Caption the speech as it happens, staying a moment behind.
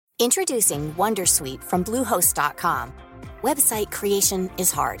Introducing Wondersuite from Bluehost.com. Website creation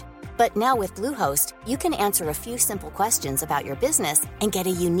is hard, but now with Bluehost, you can answer a few simple questions about your business and get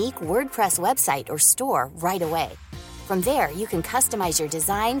a unique WordPress website or store right away. From there, you can customize your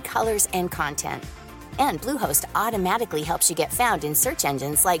design, colors, and content. And Bluehost automatically helps you get found in search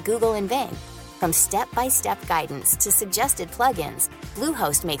engines like Google and Bing. From step-by-step guidance to suggested plugins,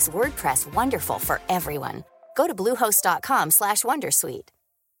 Bluehost makes WordPress wonderful for everyone. Go to bluehost.com/wondersuite.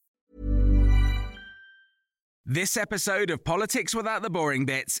 This episode of Politics Without the Boring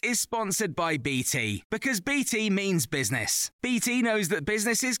Bits is sponsored by BT, because BT means business. BT knows that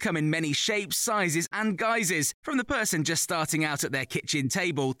businesses come in many shapes, sizes and guises, from the person just starting out at their kitchen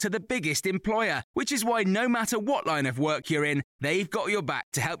table to the biggest employer, which is why no matter what line of work you're in, they've got your back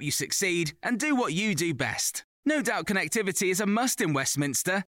to help you succeed and do what you do best. No doubt connectivity is a must in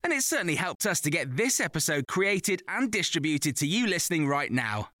Westminster, and it's certainly helped us to get this episode created and distributed to you listening right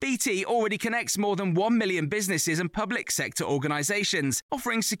now. BT already connects more than 1 million businesses and public sector organisations,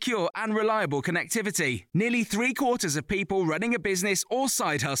 offering secure and reliable connectivity. Nearly 3/4 of people running a business or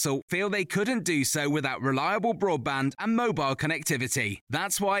side hustle feel they couldn't do so without reliable broadband and mobile connectivity.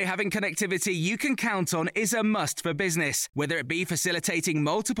 That's why having connectivity you can count on is a must for business, whether it be facilitating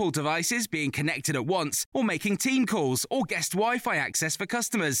multiple devices being connected at once or making team calls or guest Wi-Fi access for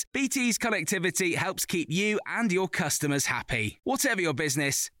customers. BT's connectivity helps keep you and your customers happy. Whatever your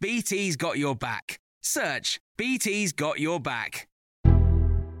business, BT's got your back. Search BT's got your back.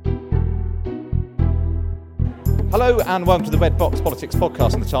 Hello and welcome to the Red Box Politics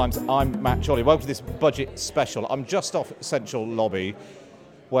Podcast in the Times. I'm Matt Jolly. Welcome to this budget special. I'm just off Central Lobby,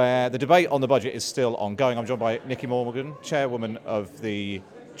 where the debate on the budget is still ongoing. I'm joined by Nicky Morgan, chairwoman of the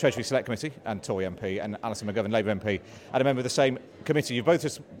Treasury Select Committee and Tory MP, and Alison McGovern, Labour MP, and a member of the same committee. You've both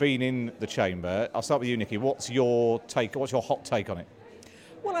just been in the chamber. I'll start with you, Nicky. What's your hot take on it?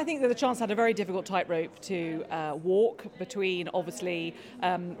 Well, I think that the Chancellor had a very difficult tightrope to walk between, obviously,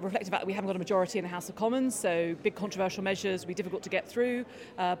 reflecting the fact that we haven't got a majority in the House of Commons, so big controversial measures will be difficult to get through,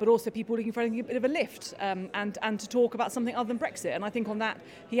 but also people looking for a bit of a lift and to talk about something other than Brexit. And I think on that,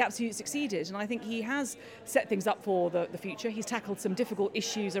 he absolutely succeeded. And I think he has set things up for the future. He's tackled some difficult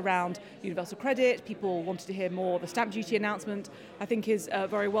issues around universal credit. People wanted to hear more. The stamp duty announcement, I think, is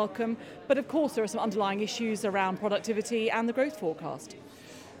very welcome. But of course, there are some underlying issues around productivity and the growth forecast.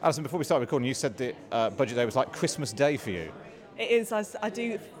 Alison, before we started recording, you said that Budget Day was like Christmas Day for you. It is. I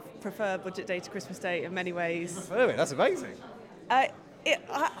do prefer Budget Day to Christmas Day in many ways. You prefer it? That's amazing. To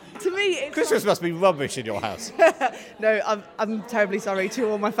me, it's Christmas must be rubbish in your house. No, I'm terribly sorry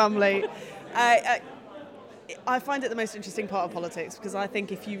to all my family. I find it the most interesting part of politics because I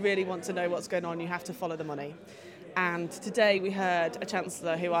think if you really want to know what's going on, you have to follow the money. And today we heard a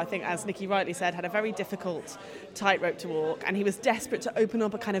Chancellor who I think, as Nicky rightly said, had a very difficult tightrope to walk, and he was desperate to open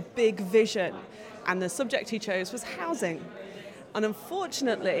up a kind of big vision. And the subject he chose was housing. And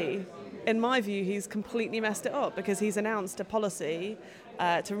unfortunately, in my view, he's completely messed it up because he's announced a policy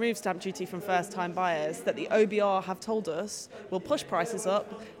to remove stamp duty from first-time buyers that the OBR have told us will push prices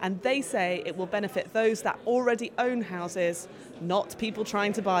up, and they say it will benefit those that already own houses, not people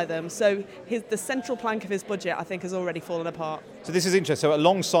trying to buy them. So the central plank of his budget, I think, has already fallen apart. So this is interesting. So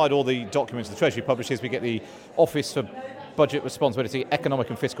alongside all the documents the Treasury publishes, we get the Office for Budget Responsibility, Economic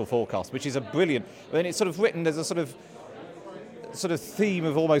and Fiscal Forecast, which is a brilliant... I mean, it's sort of written as a sort of theme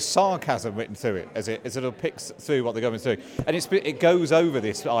of almost sarcasm written through it, as it sort of picks through what the government's doing. And it goes over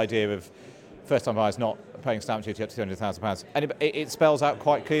this idea of first-time buyers not paying stamp duty up to £200,000. And it spells out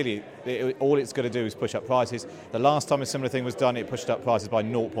quite clearly all it's going to do is push up prices. The last time a similar thing was done, it pushed up prices by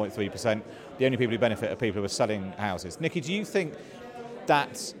 0.3%. The only people who benefit are people who are selling houses. Nicky, do you think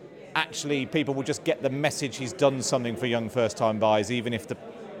that actually people will just get the message he's done something for young first-time buyers, even if the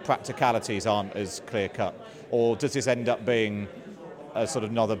practicalities aren't as clear-cut? Or does this end up being a sort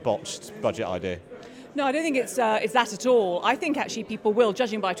of another botched budget idea? No, I don't think it's that at all. I think actually people will,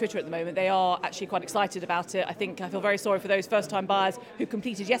 judging by Twitter at the moment, they are actually quite excited about it. I feel very sorry for those first-time buyers who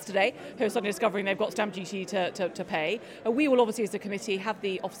completed yesterday, who are suddenly discovering they've got stamp duty to pay. We will obviously, as a committee, have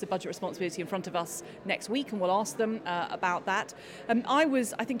the Office of Budget Responsibility in front of us next week, and we'll ask them about that.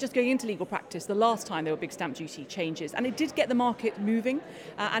 I think, just going into legal practice the last time there were big stamp duty changes, and it did get the market moving,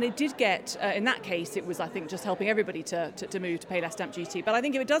 and it did get, in that case, it was, I think, just helping everybody to move to pay less stamp duty. But I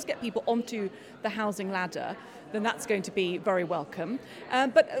think if it does get people onto the housing ladder, then that's going to be very welcome.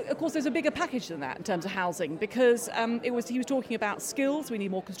 But of course, there's a bigger package than that in terms of housing, because he was talking about skills. We need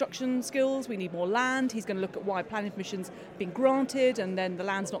more construction skills. We need more land. He's going to look at why planning permissions being granted and then the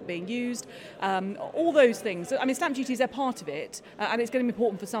land's not being used. All those things. I mean, stamp duty is a part of it, and it's going to be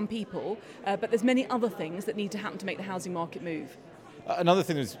important for some people. But there's many other things that need to happen to make the housing market move. Another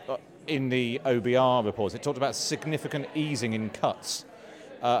thing is in the OBR reports, it talked about significant easing in cuts,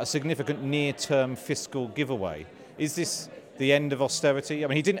 a significant near-term fiscal giveaway. Is this the end of austerity? I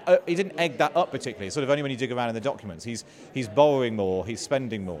mean, he didn't egg that up particularly. It's sort of only when you dig around in the documents. He's borrowing more, he's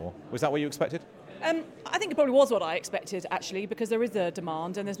spending more. Was that what you expected? I think it probably was what I expected, actually, because there is a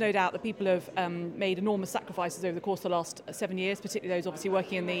demand, and there's no doubt that people have made enormous sacrifices over the course of the last 7 years, particularly those obviously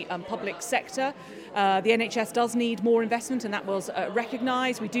working in the public sector. The NHS does need more investment, and that was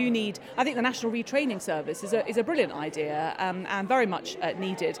recognised. We do need, I think the National Retraining Service is a brilliant idea and very much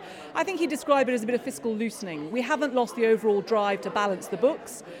needed. I think he described it as a bit of fiscal loosening. We haven't lost the overall drive to balance the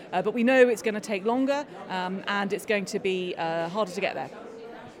books, but we know it's going to take longer and it's going to be harder to get there.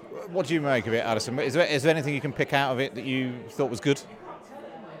 What do you make of it, Alison? Is there anything you can pick out of it that you thought was good?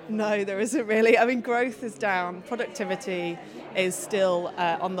 No, there isn't really. I mean, growth is down, productivity is still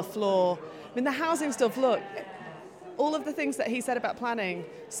on the floor. I mean, the housing stuff, look, all of the things that he said about planning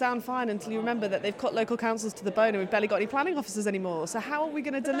sound fine until you remember that they've cut local councils to the bone and we've barely got any planning officers anymore. So how are we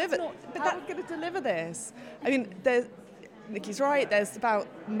going to deliver? How are we going to deliver this? I mean, Nicky's right. There's about,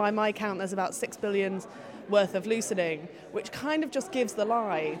 by my count, there's about 6 billion worth of loosening, which kind of just gives the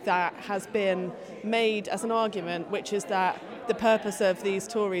lie that has been made as an argument, which is that the purpose of these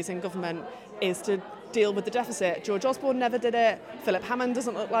Tories in government is to deal with the deficit. George Osborne never did it. Philip Hammond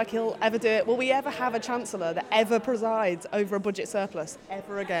doesn't look like he'll ever do it. Will we ever have a Chancellor that ever presides over a budget surplus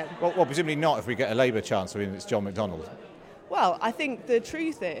ever again? Well, presumably not if we get a Labour Chancellor and it's John McDonnell. Well, I think the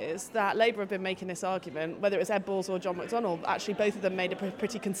truth is that Labour have been making this argument, whether it's Ed Balls or John McDonnell, actually both of them made a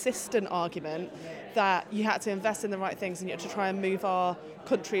pretty consistent argument that you had to invest in the right things and you had to try and move our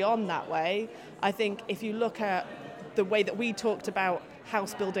country on that way. I think if you look at the way that we talked about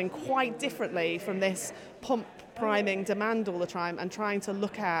house building quite differently from this pump priming demand all the time and trying to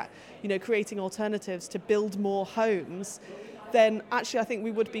look at, creating alternatives to build more homes, then actually I think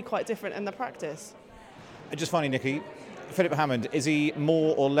we would be quite different in the practice. And just finally, Nicky, Philip Hammond, is he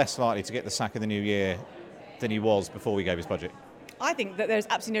more or less likely to get the sack in the new year than he was before we gave his budget? I think that there's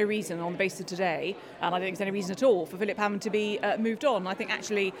absolutely no reason on the basis of today, and I don't think there's any reason at all for Philip Hammond to be moved on. I think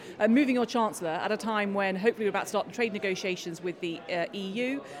actually moving your Chancellor at a time when hopefully we're about to start the trade negotiations with the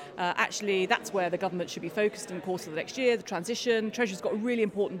EU, actually that's where the government should be focused in the course of the next year, the transition. Treasury's got a really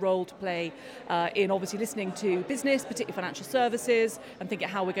important role to play in obviously listening to business, particularly financial services, and thinking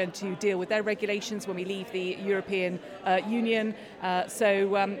how we're going to deal with their regulations when we leave the European Union.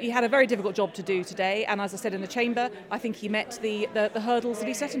 So he had a very difficult job to do today, and as I said in the Chamber, I think he met the hurdles that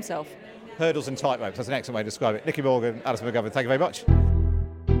he set himself. Hurdles and tightropes, that's an excellent way to describe it. Nicky Morgan, Alison McGovern, thank you very much.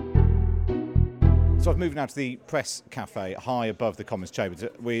 So I've moved now to the press cafe high above the Commons Chamber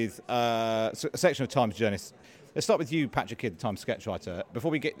with a section of Times journalists. Let's start with you, Patrick Kidd, the Times sketch writer. Before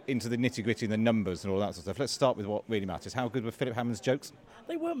we get into the nitty-gritty and the numbers and all that sort of stuff, let's start with what really matters. How good were Philip Hammond's jokes?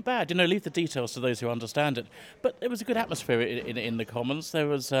 They weren't bad. Leave the details to those who understand it. But there was a good atmosphere in the Commons. There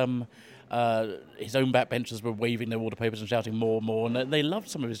was his own backbenchers were waving their water papers and shouting more, and they loved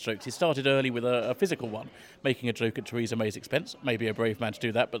some of his jokes. He started early with a physical one, making a joke at Theresa May's expense. Maybe a brave man to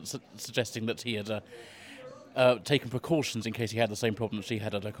do that, but suggesting that he had taken precautions in case he had the same problem she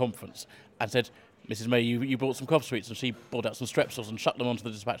had at her conference, and said, Mrs May, you bought some cough sweets, and she brought out some Strepsils and chucked them onto the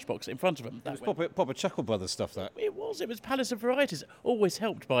dispatch box in front of him. It was proper Chuckle Brothers stuff, that. It was Palace of Varieties, always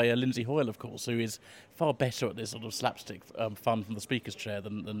helped by Lindsay Hoyle, of course, who is far better at this sort of slapstick fun from the Speaker's chair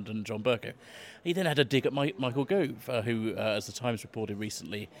than John Bercow. He then had a dig at Michael Gove, who, as the Times reported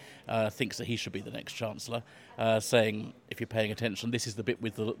recently, thinks that he should be the next Chancellor, saying, if you're paying attention, this is the bit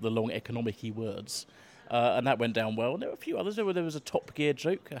with the long economic-y words. And that went down well. And there were a few others. There was a Top Gear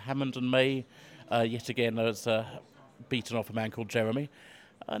joke. Hammond and May, yet again, was beaten off a man called Jeremy.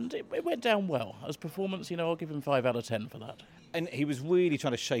 And it went down well. As performance, I'll give him 5 out of 10 for that. And he was really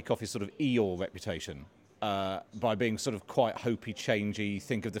trying to shake off his sort of Eeyore reputation by being sort of quite hopey, changey,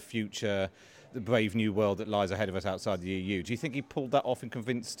 think of the future, the brave new world that lies ahead of us outside the EU. Do you think he pulled that off and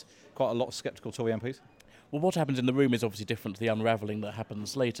convinced quite a lot of sceptical Tory MPs? Well, what happens in the room is obviously different to the unravelling that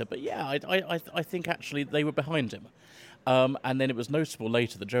happens later. But yeah, I think actually they were behind him. And then it was noticeable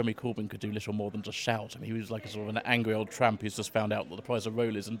later that Jeremy Corbyn could do little more than just shout. I mean, he was like a sort of an angry old tramp who's just found out that the price of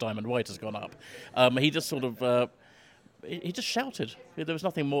Rollies and Diamond White has gone up. He just sort of... he just shouted. There was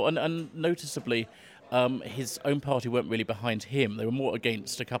nothing more. And noticeably, his own party weren't really behind him. They were more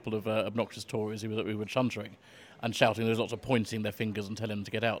against a couple of obnoxious Tories who were chuntering and shouting. There was lots of pointing their fingers and telling him to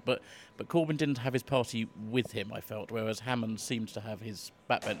get out. But Corbyn didn't have his party with him, I felt, whereas Hammond seemed to have his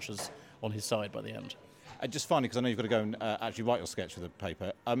backbenchers on his side by the end. Just finally, because I know you've got to go and actually write your sketch for the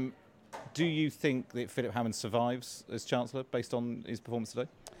paper, do you think that Philip Hammond survives as Chancellor based on his performance today?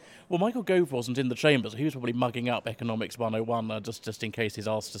 Well, Michael Gove wasn't in the chamber, so he was probably mugging up Economics 101 just in case he's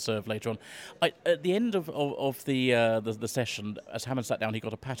asked to serve later on. At the end of the session, as Hammond sat down, he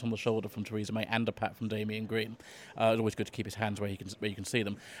got a pat on the shoulder from Theresa May and a pat from Damien Green. It's always good to keep his hands where you can see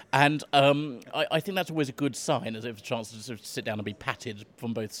them. And I think that's always a good sign, as if a chance to sort of sit down and be patted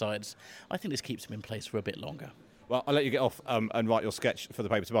from both sides. I think this keeps him in place for a bit longer. Well, I'll let you get off and write your sketch for the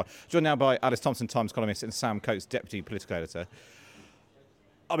paper tomorrow. Joined now by Alice Thompson, Times columnist, and Sam Coates, deputy political editor.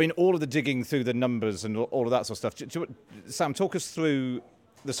 I mean, all of the digging through the numbers and all of that sort of stuff. Sam, talk us through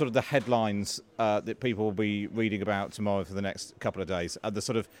the sort of the headlines that people will be reading about tomorrow for the next couple of days. The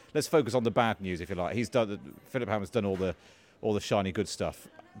sort of, let's focus on the bad news, if you like. Philip Hammond's done all the shiny good stuff.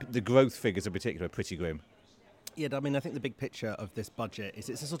 The growth figures in particular are pretty grim. Yeah, I mean, I think the big picture of this budget is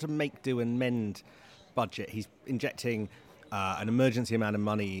it's a sort of make do and mend budget. He's injecting an emergency amount of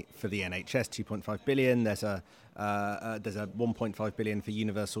money for the NHS, 2.5 billion. There's a 1.5 billion for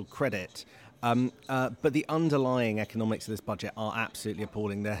universal credit. But the underlying economics of this budget are absolutely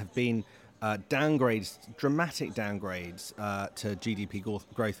appalling. There have been dramatic downgrades to GDP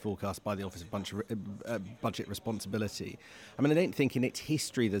growth forecast by the Office of Budget Responsibility. I mean, I don't think in its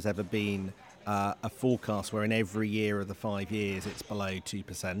history there's ever been a forecast where in every year of the 5 years it's below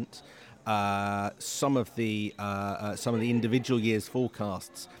 2%. Some of the individual years'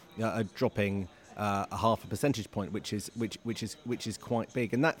 forecasts are dropping a half a percentage point, which is quite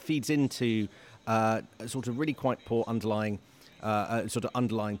big, and that feeds into sort of really quite poor underlying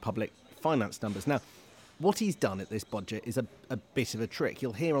public finance numbers. Now, what he's done at this budget is a bit of a trick.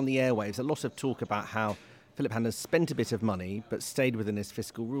 You'll hear on the airwaves a lot of talk about how Philip Hammond has spent a bit of money but stayed within his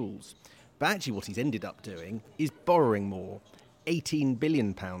fiscal rules. But actually what he's ended up doing is borrowing more, £18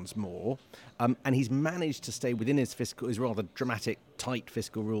 billion more, and he's managed to stay within his rather dramatic, tight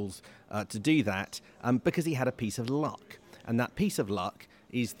fiscal rules to do that because he had a piece of luck. And that piece of luck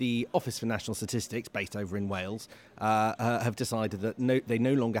is the Office for National Statistics, based over in Wales, have decided that they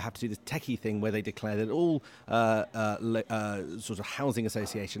no longer have to do this techie thing where they declare that all sort of housing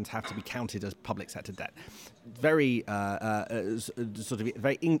associations have to be counted as public sector debt. Very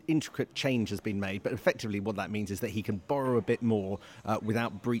intricate change has been made, but effectively what that means is that he can borrow a bit more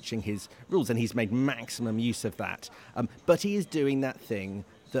without breaching his rules, and he's made maximum use of that. But he is doing that thing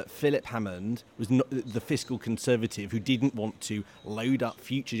that Philip Hammond was not the fiscal conservative who didn't want to load up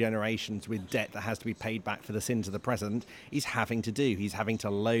future generations with debt that has to be paid back for the sins of the present. He's having to do. He's having to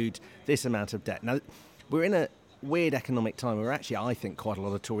load this amount of debt. Now, we're in a weird economic time where actually I think quite a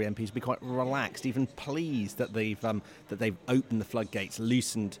lot of Tory MPs will be quite relaxed, even pleased that they've opened the floodgates,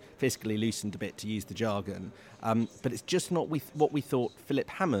 fiscally loosened a bit, to use the jargon. But it's just not what we thought Philip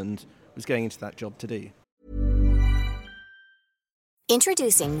Hammond was going into that job to do.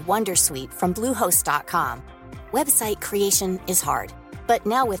 Introducing Wondersuite from Bluehost.com. Website creation is hard, but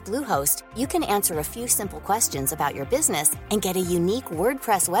now with Bluehost, you can answer a few simple questions about your business and get a unique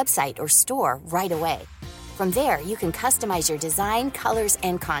WordPress website or store right away. From there, you can customize your design, colors,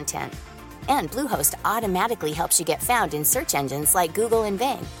 and content. And Bluehost automatically helps you get found in search engines like Google and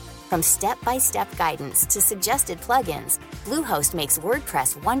Bing. From step-by-step guidance to suggested plugins, Bluehost makes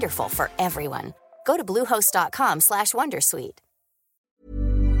WordPress wonderful for everyone. Go to Bluehost.com/Wondersuite.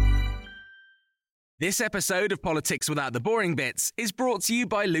 This episode of Politics Without the Boring Bits is brought to you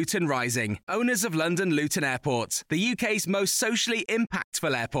by Luton Rising, owners of London Luton Airport, the UK's most socially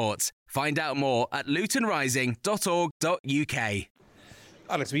impactful airport. Find out more at lutonrising.org.uk.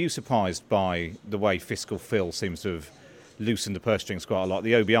 Alex, were you surprised by the way fiscal Phil seems to have loosened the purse strings quite a lot?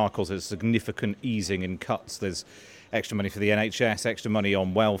 The OBR calls it a significant easing in cuts. There's extra money for the NHS, extra money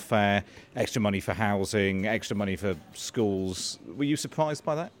on welfare, extra money for housing, extra money for schools. Were you surprised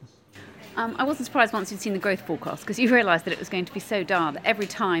by that? I wasn't surprised once you'd seen the growth forecast, because you realised that it was going to be so dire that every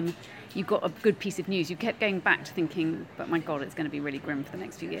time you got a good piece of news, you kept going back to thinking, but my God, it's going to be really grim for the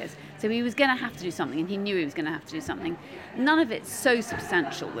next few years. So he was going to have to do something, and he knew he was going to have to do something. None of it's so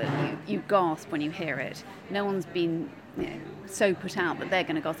substantial that you gasp when you hear it. No one's been so put out that they're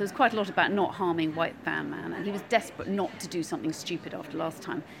going to gasp. There was quite a lot about not harming white van man, and he was desperate not to do something stupid after last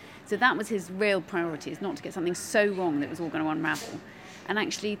time. So that was his real priority, is not to get something so wrong that it was all going to unravel. And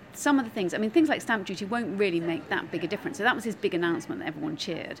actually, some of the things, things like stamp duty won't really make that big a difference. So that was his big announcement that everyone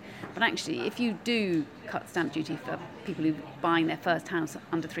cheered. But actually, if you do cut stamp duty for people who are buying their first house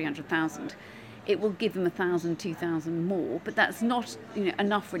under 300,000, it will give them 1,000, 2,000 more. But that's not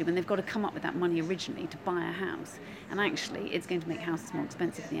enough really when they've got to come up with that money originally to buy a house. And actually, it's going to make houses more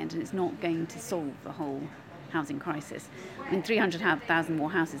expensive at the end, and it's not going to solve the whole housing crisis. 300,000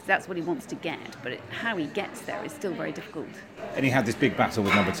 more houses, that's what he wants to get, but how he gets there is still very difficult. And he had this big battle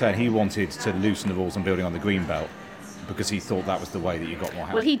with Number 10. He wanted to loosen the rules on building on the Greenbelt, because he thought that was the way that you got more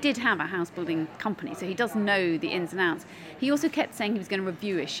house? Well, he did have a house building company, so he does know the ins and outs. He also kept saying he was going to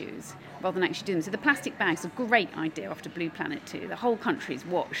review issues rather than actually do them. So the plastic bag's a great idea after Blue Planet 2. The whole country's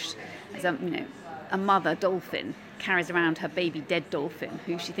watched as a mother dolphin carries around her baby dead dolphin,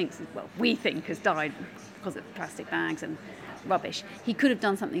 who she thinks, we think has died because of plastic bags and rubbish. He could have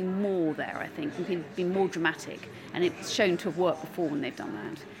done something more there, I think, and been more dramatic, and it's shown to have worked before when they've done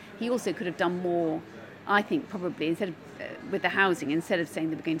that. He also could have done more, I think, probably, instead of with the housing, instead of saying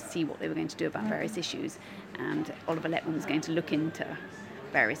they were going to see what they were going to do about various issues, and Oliver Letwin was going to look into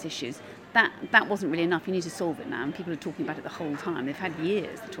various issues. That wasn't really enough. You need to solve it now, and people are talking about it the whole time. They've had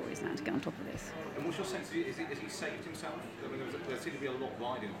years, the Tories, now, to get on top of this. And what's your sense? Has he saved himself? I mean, there seemed to be a lot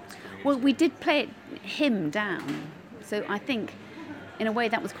riding on this. Well, we did play him down, so I think in a way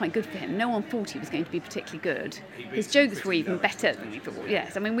that was quite good for him. No one thought he was going to be particularly good. His jokes were even better than we thought.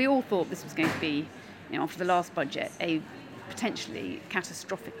 Yes, I mean, we all thought this was going to be, after the last budget, a potentially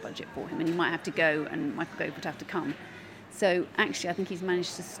catastrophic budget for him, and he might have to go and Michael Gove would have to come. So actually I think he's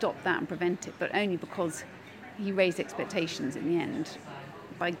managed to stop that and prevent it, but only because he raised expectations in the end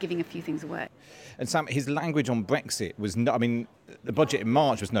by giving a few things away. And Sam, his language on Brexit was, the budget in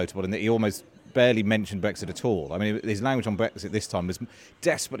March was notable in that he almost barely mentioned Brexit at all. I mean, his language on Brexit this time was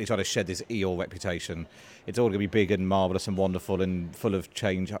desperately trying to shed this Eeyore reputation. It's all going to be big and marvellous and wonderful and full of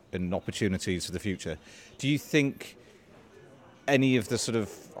change and opportunities for the future. Do you think any of the sort of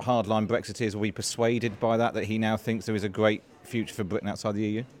hardline Brexiteers will be persuaded by that he now thinks there is a great future for Britain outside the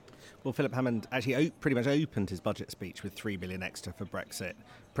EU? Well, Philip Hammond actually pretty much opened his budget speech with 3 billion extra for Brexit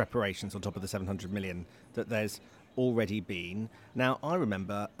preparations on top of the 700 million that there's already been. Now, I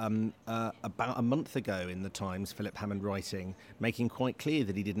remember about a month ago in the Times, Philip Hammond writing, making quite clear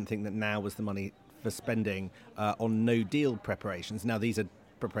that he didn't think that now was the money for spending on no-deal preparations. Now, these are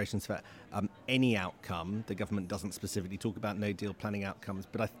preparations for any outcome. The government doesn't specifically talk about no-deal planning outcomes,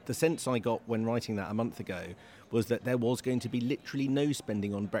 but the sense I got when writing that a month ago was that there was going to be literally no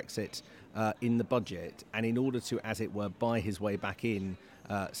spending on Brexit in the budget, and in order to, as it were, buy his way back in,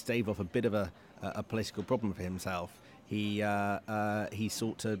 stave off a bit of a political problem for himself, he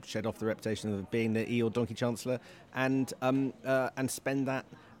sought to shed off the reputation of being the Eeyore donkey chancellor and spend that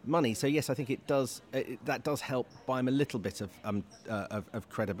money. So yes, I think it does. That does help buy him a little bit of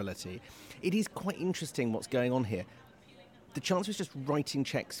credibility. It is quite interesting what's going on here. The Chancellor is just writing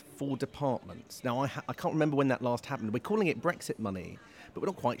cheques for departments. Now, I can't remember when that last happened. We're calling it Brexit money, but we're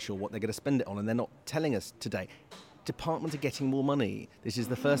not quite sure what they're going to spend it on, and they're not telling us today. Departments are getting more money. This is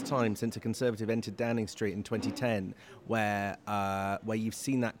the first time since a Conservative entered Downing Street in 2010 where you've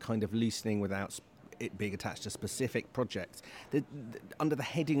seen that kind of loosening without it being attached to specific projects. Under the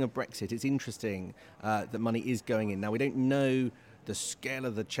heading of Brexit, it's interesting that money is going in. Now, we don't know the scale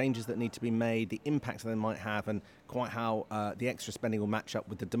of the changes that need to be made, the impact that they might have, and quite how the extra spending will match up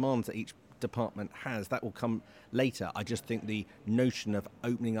with the demands that each department has. That will come later. I just think the notion of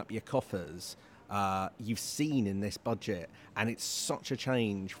opening up your coffers you've seen in this budget, and it's such a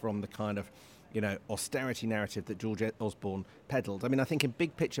change from the kind of austerity narrative that George Osborne peddled. I mean, I think in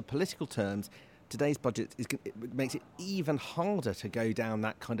big picture political terms, today's budget makes it even harder to go down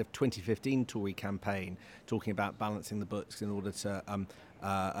that kind of 2015 Tory campaign, talking about balancing the books in order to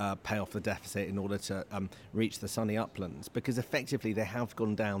pay off the deficit, in order to reach the sunny uplands, because effectively they have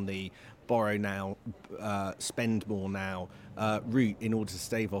gone down the borrow now, spend more now route in order to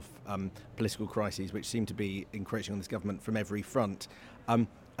stave off political crises, which seem to be encroaching on this government from every front.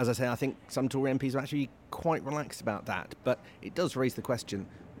 As I say, I think some Tory MPs are actually quite relaxed about that, but it does raise the question,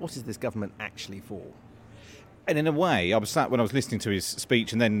 what is this government actually for? And in a way, I was sat when I was listening to his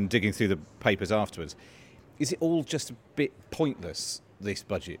speech and then digging through the papers afterwards, is it all just a bit pointless, this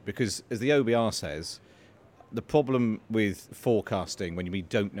budget? Because as the OBR says, the problem with forecasting when we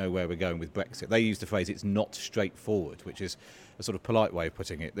don't know where we're going with Brexit, they use the phrase it's not straightforward, which is a sort of polite way of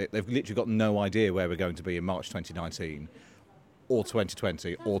putting it. They've literally got no idea where we're going to be in March 2019 or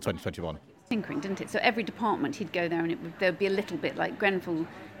 2020 or 2021. Tinkering, didn't it? So every department he'd go there and there would be a little bit like Grenfell,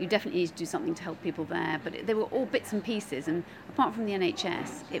 you definitely need to do something to help people there, but they were all bits and pieces, and apart from the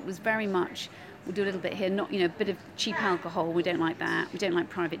NHS, it was very much, we'll do a little bit here, not, a bit of cheap alcohol, we don't like that, we don't like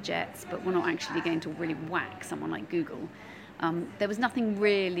private jets, but we're not actually going to really whack someone like Google. There was nothing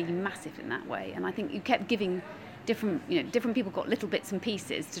really massive in that way, and I think you kept giving different people got little bits and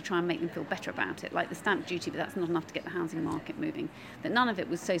pieces to try and make them feel better about it, like the stamp duty, but that's not enough to get the housing market moving. That none of it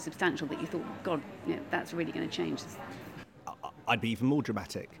was so substantial that you thought, God, that's really going to change. I'd be even more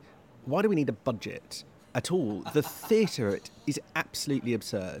dramatic. Why do we need a budget at all? The theatre is absolutely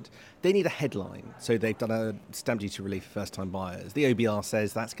absurd. They need a headline, so they've done a stamp duty relief for first-time buyers. The OBR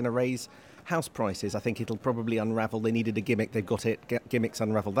says that's going to raise House prices, I think it'll probably unravel. They needed a gimmick, they've got it. Gimmicks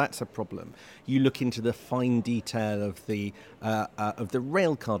unravel, that's a problem. You look into the fine detail of the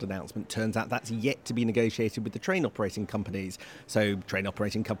rail card announcement. Turns out that's yet to be negotiated with the train operating companies. So train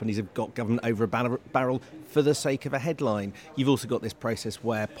operating companies have got government over a barrel for the sake of a headline. You've also got this process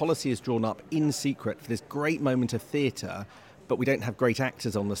where policy is drawn up in secret for this great moment of theatre, but we don't have great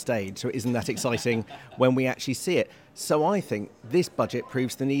actors on the stage, so it isn't that exciting when we actually see it. So I think this budget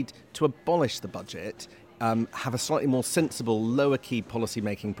proves the need to abolish the budget, have a slightly more sensible, lower-key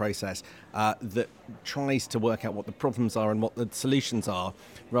policy-making process that tries to work out what the problems are and what the solutions are,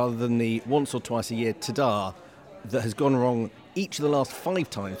 rather than the once or twice a year ta-da that has gone wrong each of the last 5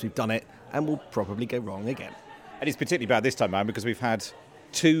 times we've done it and will probably go wrong again. And it's particularly bad this time around because we've had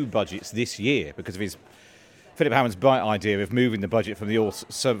 2 budgets this year because of Philip Hammond's bright idea of moving the budget from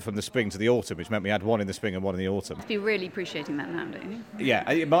the spring to the autumn, which meant we had one in the spring and one in the autumn. You're really appreciating that now, don't you? Yeah,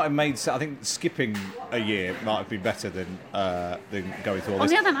 it might have made. I think skipping a year might have been better than going through all this. On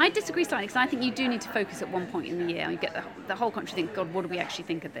the other hand, I disagree slightly because I think you do need to focus at one point in the year. You get the whole country think, God, what do we actually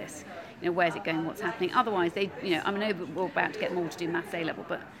think of this? Where's it going? What's happening? Otherwise, I know we're about to get them all to do maths A level,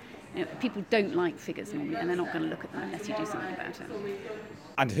 but people don't like figures normally, and they're not going to look at them unless you do something about it.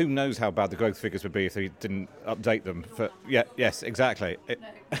 And who knows how bad the growth figures would be if they didn't update them. Yes, exactly.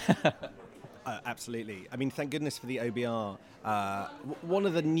 Absolutely. I mean, thank goodness for the OBR. One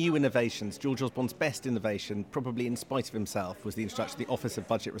of the new innovations, George Osborne's best innovation, probably in spite of himself, was the introduction of the Office of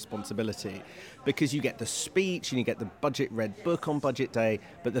Budget Responsibility, because you get the speech and you get the budget red book on budget day,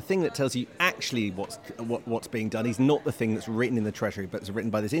 but the thing that tells you actually what's being done is not the thing that's written in the Treasury, but it's written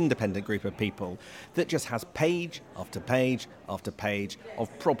by this independent group of people that just has page after page after page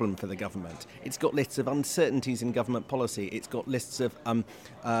of problem for the government. It's got lists of uncertainties in government policy. It's got lists of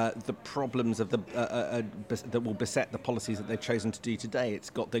the problems of that will beset the policies that they've chosen to do today. It's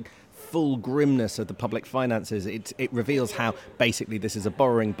got the full grimness of the public finances. It reveals how basically this is a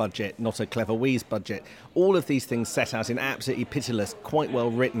borrowing budget, not a clever wheeze budget. All of these things set out in absolutely pitiless, quite well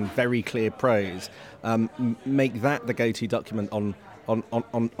written, very clear prose. Make that the go-to document on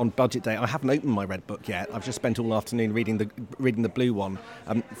budget day. I haven't opened my red book yet. I've just spent all afternoon reading the blue one.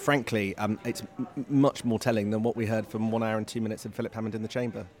 Frankly, it's much more telling than what we heard from 1 hour and 2 minutes of Philip Hammond in the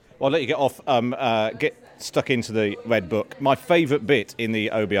chamber. Well, I'll let you get off, get stuck into the red book. My favourite bit in the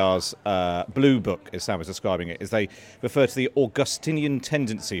OBR's blue book, as Sam was describing it, is they refer to the Augustinian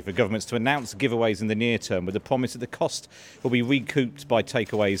tendency for governments to announce giveaways in the near term with the promise that the cost will be recouped by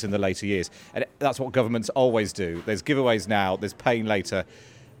takeaways in the later years. And that's what governments always do. There's giveaways now, there's paying later,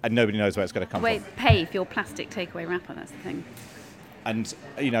 and nobody knows where it's going to come from. Pay for your plastic takeaway wrapper, that's the thing. And,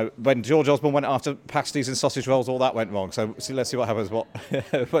 when George Osborne went after pasties and sausage rolls, all that went wrong. So let's see what happens.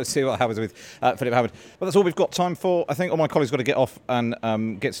 Let's see what happens with Philip Hammond. But that's all we've got time for. I think all my colleagues got to get off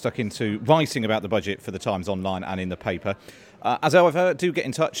and get stuck into writing about the budget for the Times online and in the paper. As ever, do get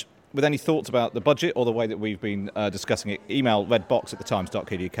in touch with any thoughts about the budget or the way that we've been discussing it. Email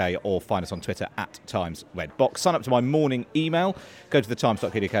redbox@thetimes.co.uk or find us on Twitter @TimesRedbox. Sign up to my morning email. Go to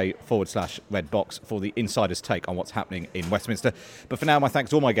thetimes.co.uk/redbox for the insider's take on what's happening in Westminster. But for now, my thanks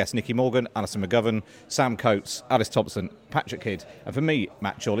to all my guests, Nicky Morgan, Alison McGovern, Sam Coates, Alice Thompson, Patrick Kidd, and for me,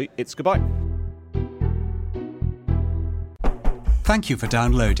 Matt Chorley, it's goodbye. Thank you for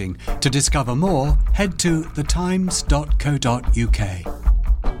downloading. To discover more, head to thetimes.co.uk.